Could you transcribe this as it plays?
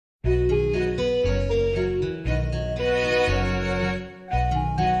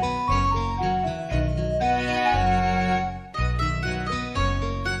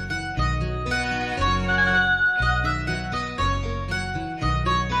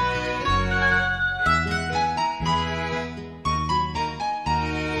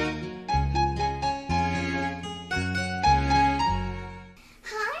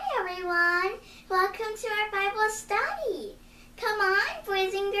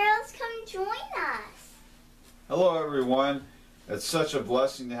join us. Hello everyone. It's such a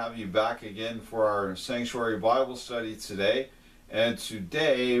blessing to have you back again for our Sanctuary Bible study today. And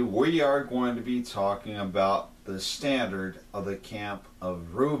today we are going to be talking about the standard of the camp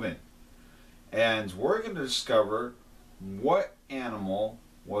of Reuben. And we're going to discover what animal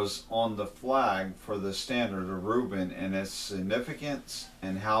was on the flag for the standard of Reuben and its significance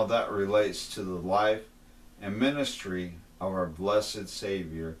and how that relates to the life and ministry of our blessed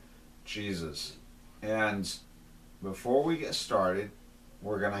Savior, Jesus. And before we get started,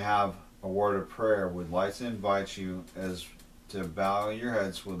 we're going to have a word of prayer. We'd like to invite you to bow your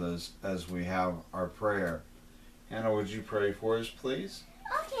heads with us as we have our prayer. Hannah, would you pray for us, please?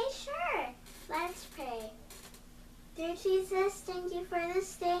 Okay, sure. Let's pray. Dear Jesus, thank you for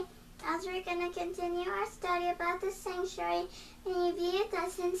this day. As we're going to continue our study about the sanctuary, may you be with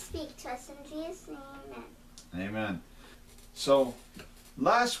us and speak to us. In Jesus' name, amen. Amen. So,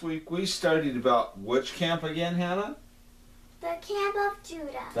 last week we studied about which camp again, Hannah? The camp of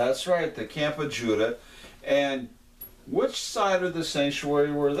Judah. That's right, the camp of Judah. And which side of the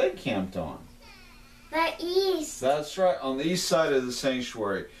sanctuary were they camped on? The east. That's right, on the east side of the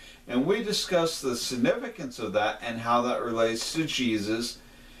sanctuary. And we discussed the significance of that and how that relates to Jesus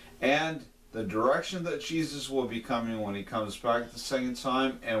and the direction that Jesus will be coming when he comes back the second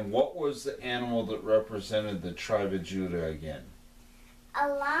time. And what was the animal that represented the tribe of Judah again? A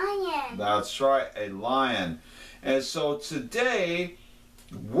lion. That's right, a lion. And so today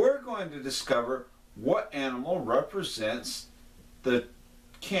we're going to discover what animal represents the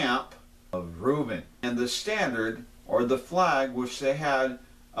camp of Reuben and the standard or the flag which they had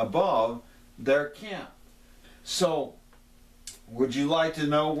above their camp. So, would you like to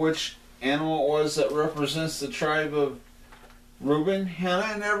know which animal it was that represents the tribe of Reuben,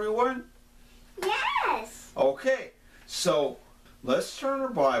 Hannah, and everyone? Yes. Okay, so let's turn our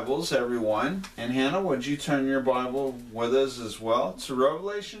Bibles, everyone. And Hannah, would you turn your Bible with us as well to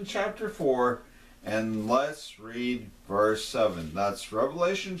Revelation chapter 4, and let's read verse 7. That's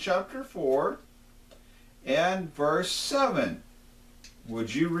Revelation chapter 4 and verse 7.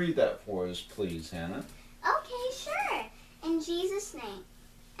 Would you read that for us, please, Hannah? Okay, sure. In Jesus' name.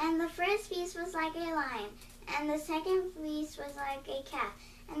 And the first beast was like a lion, and the second beast was like a calf,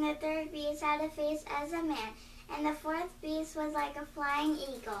 and the third beast had a face as a man, and the fourth beast was like a flying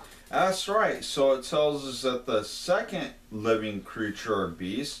eagle. That's right. So it tells us that the second living creature or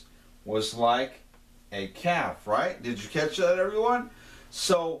beast was like a calf, right? Did you catch that, everyone?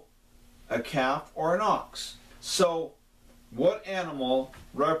 So, a calf or an ox. So, what animal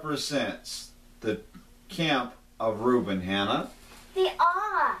represents the camp of Reuben, Hannah? The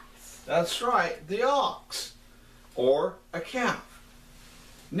ox. That's right, the ox, or a calf.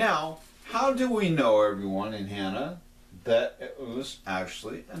 Now, how do we know, everyone, in Hannah, that it was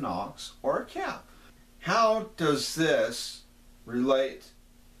actually an ox or a calf? How does this relate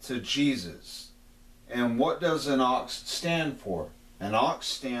to Jesus? And what does an ox stand for? An ox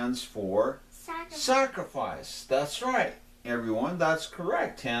stands for sacrifice. That's right, everyone. That's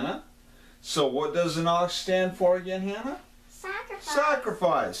correct, Hannah. So what does an ox stand for again, Hannah? Sacrifice.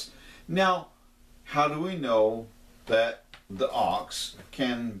 Sacrifice. Now, how do we know that the ox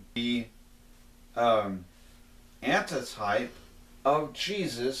can be antitype of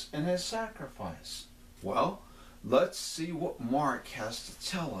Jesus and his sacrifice? Well, let's see what Mark has to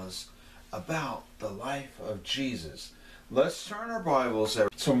tell us about the life of Jesus. Let's turn our Bibles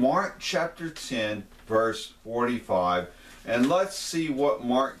to Mark chapter 10, verse 45, and let's see what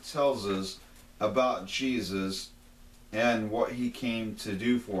Mark tells us about Jesus and what he came to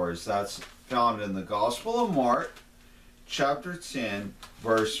do for us. That's found in the Gospel of Mark, chapter 10,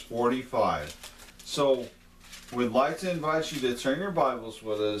 verse 45. So, we'd like to invite you to turn your Bibles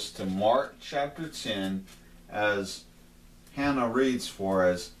with us to Mark chapter 10 as Hannah reads for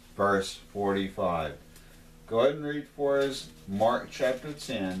us verse 45. Go ahead and read for us Mark chapter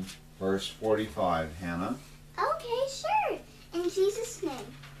 10, verse 45, Hannah. Okay, sure. In Jesus' name.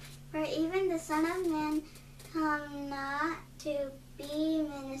 For even the Son of Man come not to be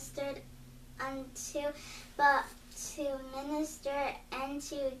ministered unto, but to minister and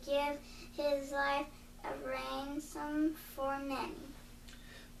to give his life a ransom for many.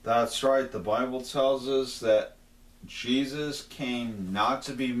 That's right. The Bible tells us that Jesus came not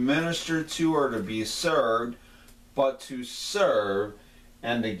to be ministered to or to be served, but to serve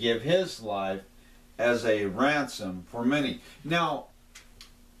and to give his life as a ransom for many. Now,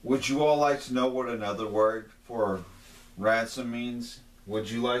 would you all like to know what another word for ransom means? Would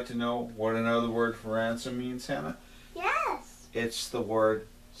you like to know what another word for ransom means, Hannah? Yes. It's the word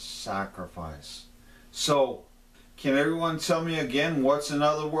sacrifice. So, Can everyone tell me again what's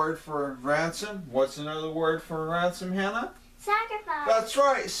another word for ransom? What's another word for ransom, Hannah? Sacrifice. That's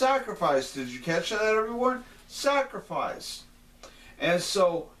right, sacrifice. Did you catch that, everyone? Sacrifice. And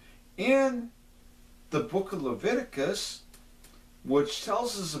so in the book of Leviticus, which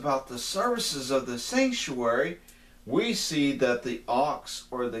tells us about the services of the sanctuary, we see that the ox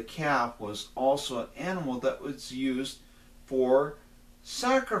or the calf was also an animal that was used for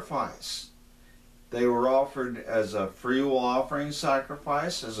sacrifice. They were offered as a freewill offering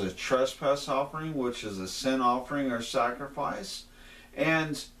sacrifice, as a trespass offering, which is a sin offering or sacrifice.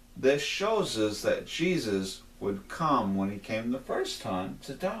 And this shows us that Jesus would come when he came the first time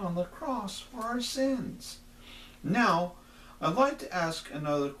to die on the cross for our sins. Now, I'd like to ask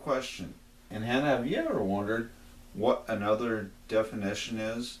another question. And Hannah, have you ever wondered what another definition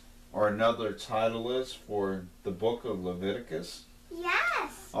is or another title is for the book of Leviticus?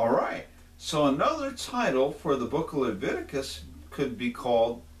 Yes. All right. So another title for the book of Leviticus could be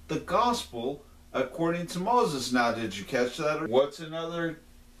called the Gospel according to Moses. Now, did you catch that? What's another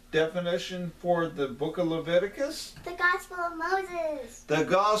definition for the book of Leviticus? The Gospel of Moses. The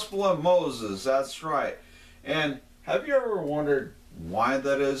Gospel of Moses, that's right. And have you ever wondered why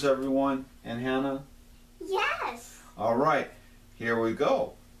that is, everyone, and Hannah? Yes. All right, here we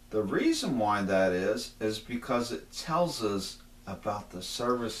go. The reason why that is because it tells us about the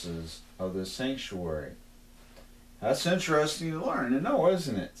services of the sanctuary. That's interesting to learn and know,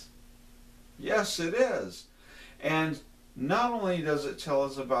 isn't it? Yes, it is. And not only does it tell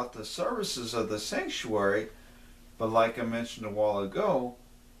us about the services of the sanctuary, but like I mentioned a while ago,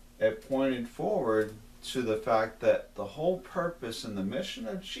 it pointed forward to the fact that the whole purpose and the mission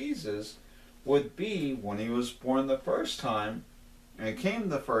of Jesus would be, when he was born the first time and came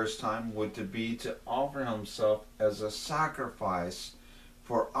the first time, would to be to offer himself as a sacrifice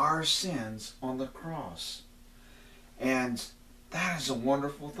for our sins on the cross. And that is a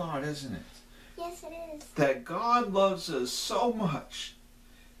wonderful thought, isn't it? Yes, it is. That God loves us so much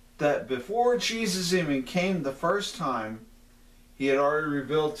that before Jesus even came the first time, he had already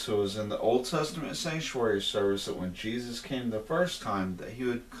revealed to us in the Old Testament sanctuary service that when Jesus came the first time, that he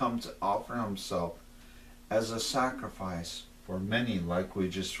would come to offer himself as a sacrifice for many, like we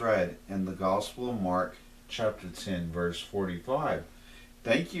just read in the Gospel of Mark, chapter 10, verse 45.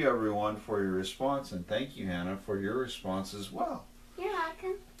 Thank you, everyone, for your response, and thank you, Hannah, for your response as well. You're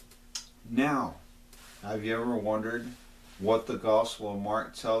welcome. Now, have you ever wondered what the Gospel of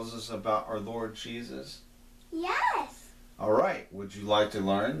Mark tells us about our Lord Jesus? Yes. All right, would you like to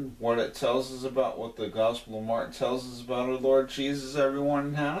learn what it tells us about what the Gospel of Mark tells us about our Lord Jesus,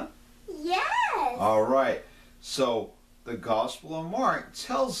 everyone, Hannah? Yes. All right, so the Gospel of Mark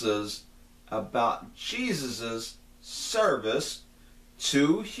tells us about Jesus' service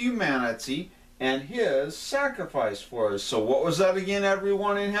to humanity and his sacrifice for us. So what was that again,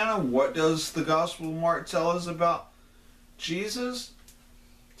 everyone in Hannah? What does the Gospel of Mark tell us about Jesus?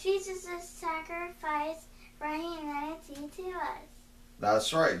 Jesus' sacrifice for humanity to us.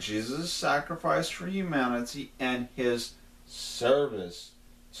 That's right, Jesus' sacrifice for humanity and his service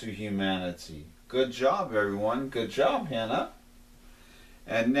to humanity. Good job, everyone. Good job, Hannah.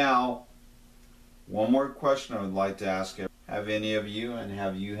 And now, one more question I would like to ask. Have any of you, and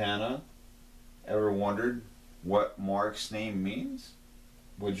have you, Hannah, ever wondered what Mark's name means?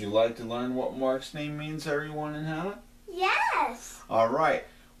 Would you like to learn what Mark's name means, everyone, and Hannah? Yes. All right.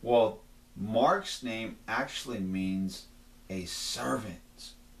 Well, Mark's name actually means a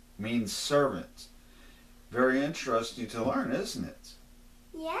servant. Means servant. Very interesting to learn, isn't it?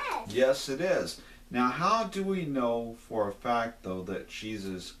 Yes. Yes, it is. Now, how do we know for a fact, though, that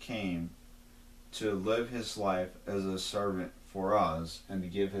Jesus came to live his life as a servant for us and to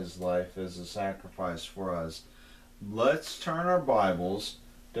give his life as a sacrifice for us? Let's turn our Bibles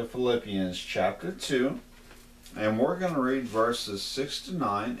to Philippians chapter 2, and we're going to read verses 6 to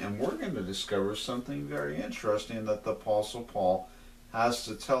 9, and we're going to discover something very interesting that the Apostle Paul has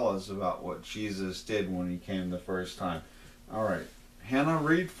to tell us about what Jesus did when he came the first time. All right, Hannah,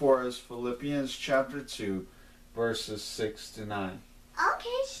 read for us Philippians chapter 2, verses 6 to 9. Okay,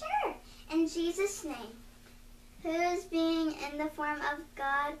 sure. In Jesus' name, whose being in the form of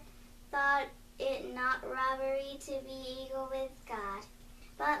God thought it not robbery to be equal with God,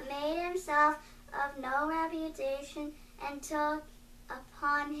 but made himself of no reputation, and took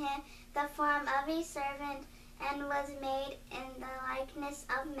upon him the form of a servant, and was made in the likeness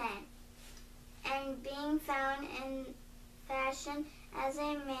of men. And being found in fashion as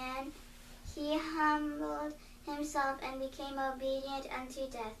a man, he humbled himself and became obedient unto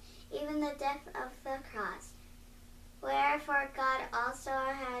death, even the death of the cross. Wherefore God also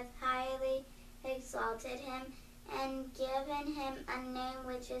hath highly exalted him, and given him a name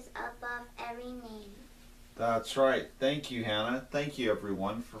which is above every name. That's right. Thank you, Hannah. Thank you,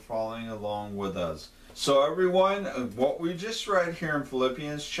 everyone, for following along with us. So, everyone, what we just read here in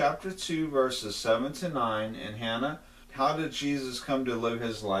Philippians chapter 2, verses 7 to 9, and Hannah, how did Jesus come to live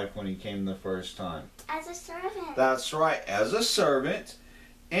his life when he came the first time? As a servant. That's right, as a servant,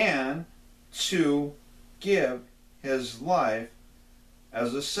 and to give his life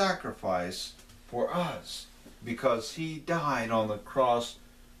as a sacrifice for us, because he died on the cross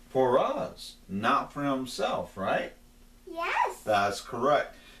for us, not for himself, right? Yes. That's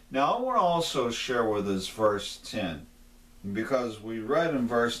correct. Now I want to also share with us verse 10, because we read in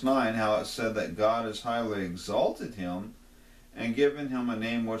verse 9 how it said that God has highly exalted him and given him a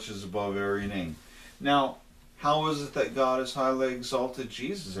name which is above every name. Now, how is it that God has highly exalted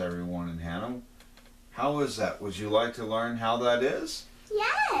Jesus, everyone, in Hannah? How is that? Would you like to learn how that is?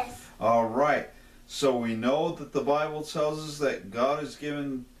 Yes. All right. So we know that the Bible tells us that God has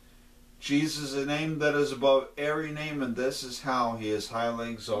given Jesus a name that is above every name, and this is how he has highly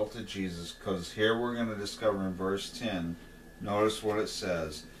exalted Jesus, because here we're going to discover in verse 10, notice what it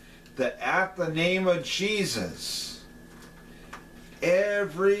says, that at the name of Jesus,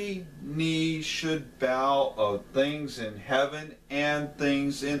 every knee should bow of things in heaven and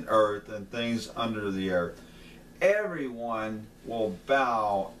things in earth and things under the earth. Everyone will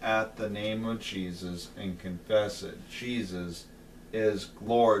bow at the name of Jesus and confess that Jesus is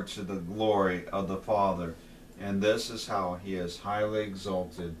Lord to the glory of the Father. And this is how he is highly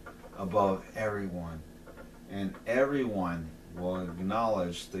exalted above everyone. And everyone will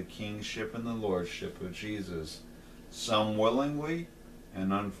acknowledge the kingship and the lordship of Jesus. Some willingly,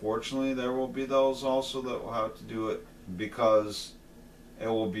 and unfortunately there will be those also that will have to do it because it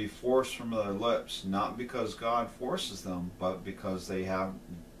will be forced from their lips, not because God forces them, but because they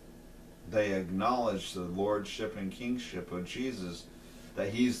acknowledge the lordship and kingship of Jesus, that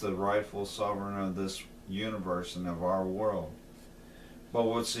he's the rightful sovereign of this universe and of our world. But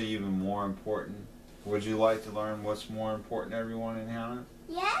what's even more important? Would you like to learn what's more important, everyone, in Hannah?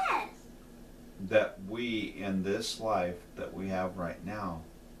 Yes. That we, in this life that we have right now,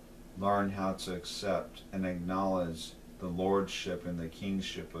 learn how to accept and acknowledge the lordship and the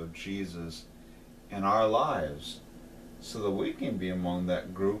kingship of Jesus in our lives, so that we can be among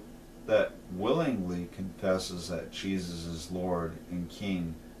that group that willingly confesses that Jesus is Lord and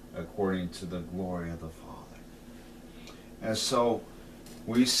King according to the glory of the Father. And so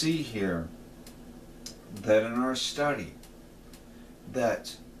we see here that in our study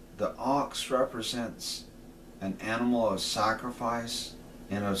that the ox represents an animal of sacrifice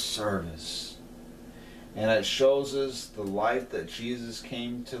and of service. And it shows us the life that Jesus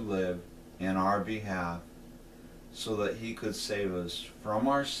came to live in our behalf, so that he could save us from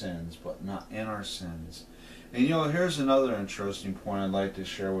our sins, but not in our sins. And here's another interesting point I'd like to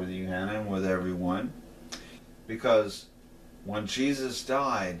share with you, Hannah, and with everyone. Because when Jesus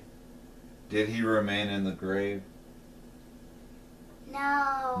died, did he remain in the grave?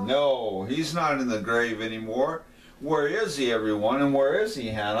 No. No, he's not in the grave anymore. Where is he, everyone? And where is he,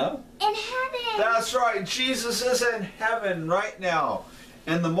 Hannah? In heaven. That's right. Jesus is in heaven right now,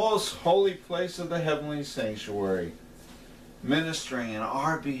 in the most holy place of the heavenly sanctuary, ministering in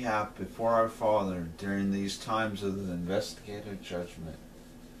our behalf before our Father during these times of the investigative judgment.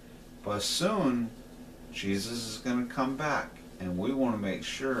 But soon, Jesus is going to come back, and we want to make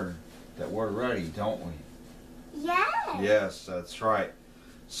sure that we're ready, don't we? Yes. Yes, that's right.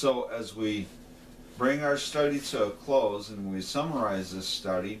 So as we bring our study to a close and we summarize this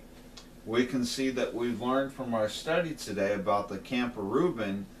study, we can see that we've learned from our study today about the camp of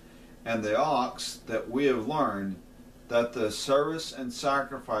Reuben and the ox, that we have learned that the service and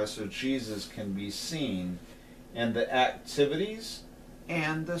sacrifice of Jesus can be seen in the activities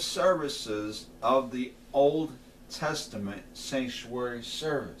and the services of the Old Testament sanctuary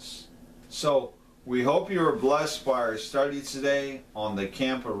service. So we hope you were blessed by our study today on the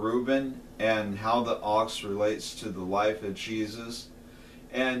camp of Reuben and how the ox relates to the life of Jesus.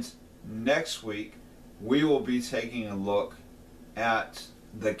 And next week, we will be taking a look at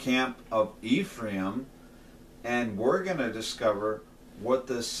the camp of Ephraim, and we're going to discover what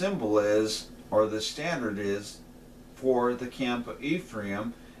the symbol is, or the standard is, for the camp of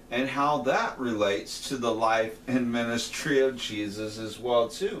Ephraim, and how that relates to the life and ministry of Jesus as well,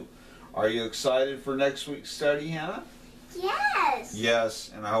 too. Are you excited for next week's study, Hannah? Yes.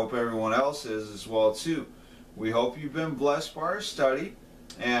 Yes, and I hope everyone else is as well, too. We hope you've been blessed by our study.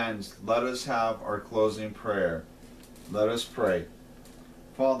 And let us have our closing prayer. Let us pray.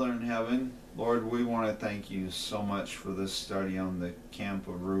 Father in heaven, Lord, we want to thank you so much for this study on the camp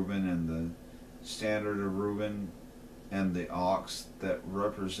of Reuben and the standard of Reuben and the ox that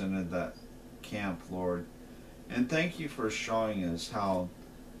represented that camp, Lord. And thank you for showing us how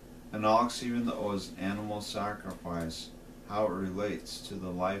an ox, even though it was an animal sacrifice, how it relates to the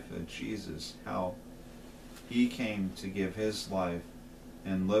life of Jesus, how he came to give his life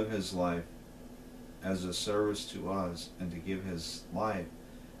and live his life as a service to us, and to give his life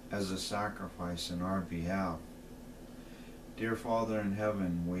as a sacrifice in our behalf. Dear Father in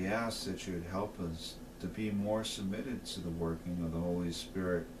heaven, we ask that you would help us to be more submitted to the working of the Holy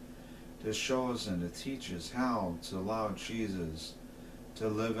Spirit, to show us and to teach us how to allow Jesus to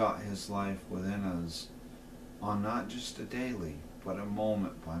live out his life within us on not just a daily, but a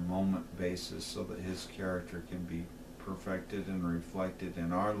moment-by-moment basis, so that his character can be perfected and reflected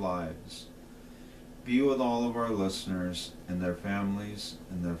in our lives. Be with all of our listeners and their families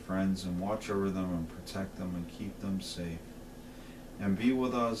and their friends, and watch over them and protect them and keep them safe. And be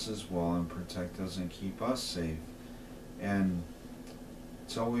with us as well and protect us and keep us safe. And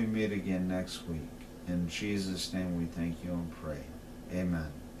till we meet again next week, in Jesus' name we thank you and pray.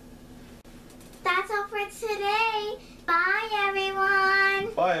 Amen. That's all for today. Bye,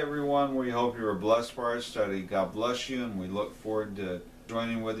 everyone. Bye, everyone. We hope you were blessed by our study. God bless you, and we look forward to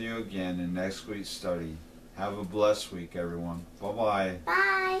joining with you again in next week's study. Have a blessed week, everyone. Bye-bye.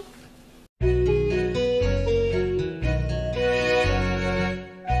 Bye.